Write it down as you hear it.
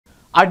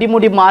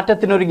അടിമുടി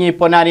മാറ്റത്തിനൊരുങ്ങി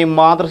പൊന്നാനി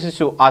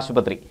മാതൃശിശു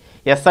ആശുപത്രി.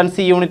 എൻ.സ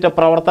യൂണിറ്റ്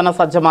പ്രവർത്തന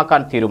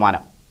സജ്ജമാക്കാൻ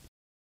തീരുമാനം.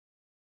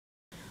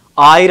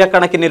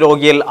 ആയിരക്കണക്കിന്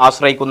രോഗികൾ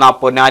ആശ്രയിക്കുന്ന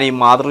പൊന്നാനി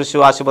മാതൃശിശു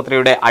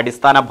ആശുപത്രിയുടെ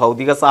അടിസ്ഥാന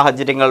ഭൗതിക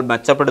സാഹചര്യങ്ങൾ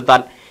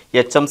മെച്ചപ്പെടുത്താൻ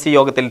എൻ.സ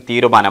യോഗത്തിൽ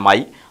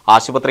തീരുമാനമായി.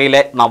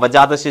 ആശുപത്രിയിലെ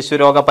നവജാത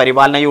ശിശുരോഗ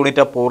പരിപാലന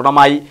യൂണിറ്റ്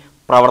പൂർണ്ണമായി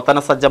പ്രവർത്തന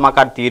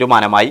സജ്ജമാക്കാൻ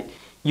തീരുമാനമായി.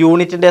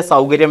 യൂണിറ്റിന്റെ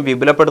സൗകര്യം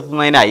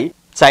വിപുലപ്പെടുത്തുന്നതിനായി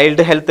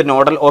child health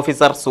nodal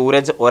officer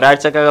Sooraj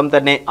ഒരാഴ്ചക്കകം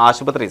തന്നെ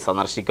ആശുപത്രി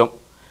സന്ദർശിക്കും.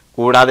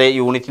 കൂടാതെ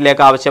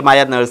യൂണിറ്റിലേക്ക് ആവശ്യമായ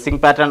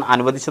നഴ്സിംഗ് പാറ്റേൺ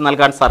അനുവദിച്ചു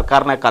നൽകാൻ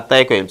സർക്കാരിന്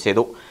കത്തയക്കുകയും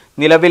ചെയ്തു.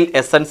 നിലവിൽ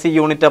എൻ.സ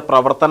യൂണിറ്റ്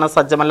പ്രവർത്തന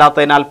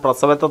സജ്ജമല്ലാത്തതിനാൽ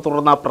പ്രസവത്തെ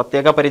തുടർന്ന്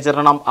പ്രത്യേക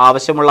പരിചരണം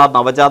ആവശ്യമുള്ള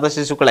നവജാത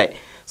ശിശുക്കളെ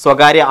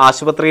സ്വകാര്യ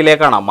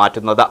ആശുപത്രിയിലേക്കാണ്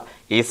മാറ്റുന്നത്.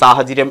 ഈ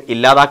സാഹചര്യം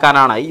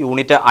ഇല്ലാതാക്കാനാണ്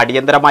യൂണിറ്റ്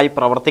അടിയന്തരമായി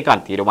പ്രവർത്തിക്കാൻ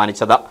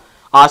തീരുമാനിച്ചത്.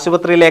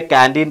 ആശുപത്രിയിലെ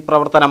ക്യാൻറ്റീൻ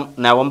പ്രവർത്തനം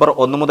നവംബർ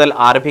 1 മുതൽ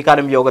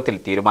ആരംഭിക്കാനും യോഗത്തിൽ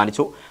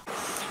തീരുമാനിച്ചു.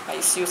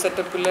 ICU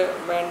സെറ്റപ്പിൽ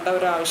വേണ്ട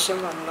ഒരു ആവശ്യം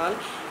വന്നാൽ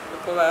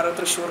ഇപ്പോൾ വേറെ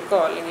തൃശ്ശൂർക്കോ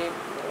അല്ലെങ്കിൽ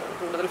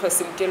കൂടുതൽ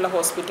ഫെസിലിറ്റി ഉള്ള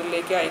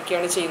ഹോസ്പിറ്റലിലേക്ക്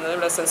അയക്കുകയാണ് ചെയ്യുന്നത്.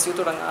 ഇവിടെ എൻ.സ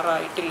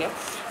തുടങ്ങാറായിട്ടില്ല.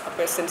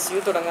 അപ്പോൾ എൻ.സ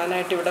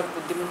തുടങ്ങാനായിട്ട് ഇവിടെ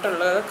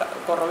ബുദ്ധിമുട്ടുള്ളത്,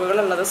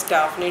 കുറവുകളുള്ളത്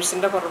സ്റ്റാഫ്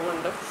നേഴ്സിൻ്റെ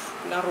കുറവുണ്ട്.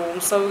 പിന്നെ റൂം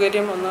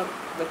സൗകര്യം ഒന്ന്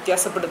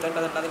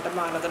വ്യത്യാസപ്പെടുത്തേണ്ടതുണ്ട് അതിൻ്റെ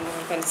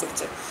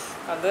മാനദണ്ഡങ്ങൾക്കനുസരിച്ച്.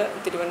 അത്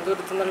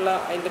തിരുവനന്തപുരത്തു നിന്നുള്ള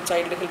അതിൻ്റെ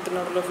ചൈൽഡ് ഹെൽത്ത്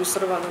നോഡൽ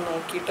ഓഫീസർ വന്ന്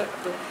നോക്കിയിട്ട്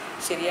അത്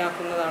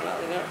ശരിയാക്കുന്നതാണ്.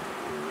 അതിന്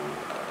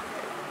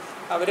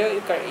അവർ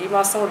ഈ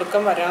മാസം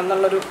ഒടുക്കം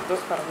വരാമെന്നുള്ളൊരു ഇത്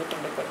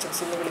പറഞ്ഞിട്ടുണ്ട്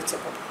എൻ.സ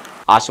വിളിച്ചപ്പോൾ.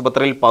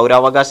 ആശുപത്രിയിൽ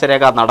പൗരാവകാശ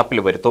രേഖ നടപ്പിൽ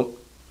വരുത്തും.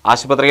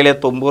 ആശുപത്രിയിലെ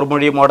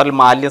തുമ്പൂർമൊഴി മോഡൽ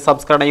മാലിന്യ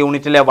സംസ്കരണ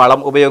യൂണിറ്റിലെ വളം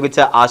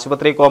ഉപയോഗിച്ച്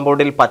ആശുപത്രി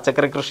കോമ്പൗണ്ടിൽ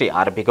പച്ചക്കറി കൃഷി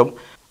ആരംഭിക്കും.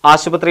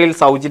 ആശുപത്രിയിൽ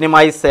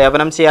സൗജന്യമായി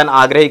സേവനം ചെയ്യാൻ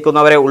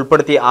ആഗ്രഹിക്കുന്നവരെ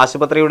ഉൾപ്പെടുത്തി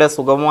ആശുപത്രിയുടെ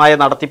സുഗമമായ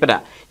നടത്തിപ്പിന്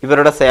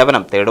ഇവരുടെ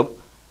സേവനം തേടും.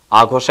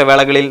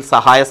 ആഘോഷവേളകളിൽ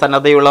സഹായ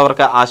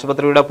സന്നദ്ധയുള്ളവർക്ക്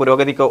ആശുപത്രിയുടെ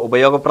പുരോഗതിക്ക്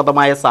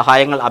ഉപയോഗപ്രദമായ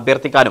സഹായങ്ങൾ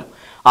അഭ്യർത്ഥിക്കാനും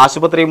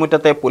ആശുപത്രി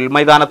മുറ്റത്തെ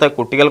പുൽമൈതാനത്ത്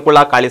കുട്ടികൾക്കുള്ള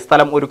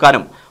കളിസ്ഥലം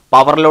ഒരുക്കാനും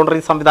പവർ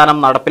ലോണ്ടറി സംവിധാനം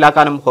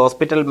നടപ്പിലാക്കാനും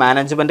ഹോസ്പിറ്റൽ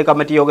മാനേജ്മെന്റ്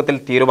കമ്മിറ്റി യോഗത്തിൽ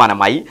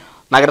തീരുമാനമായി.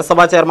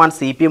 നഗരസഭാ ചെയർമാൻ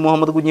CP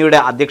മുഹമ്മദ് കുഞ്ഞിയുടെ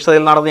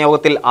അധ്യക്ഷതയിൽ നടന്ന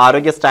യോഗത്തിൽ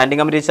ആരോഗ്യ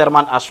സ്റ്റാൻഡിംഗ് കമ്മിറ്റി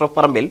ചെയർമാൻ അഷ്റഫ്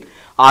പറമ്പിൽ,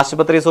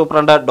 ആശുപത്രി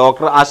സൂപ്രണ്ട്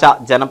ഡോക്ടർ ആശ,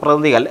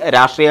 ജനപ്രതിനിധികൾ,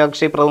 രാഷ്ട്രീയ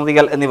കക്ഷി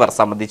പ്രതിനിധികൾ എന്നിവർ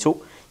സംബന്ധിച്ചു.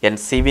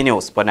 എൻ.സ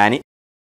ന്യൂസ് പൊന്നാനി.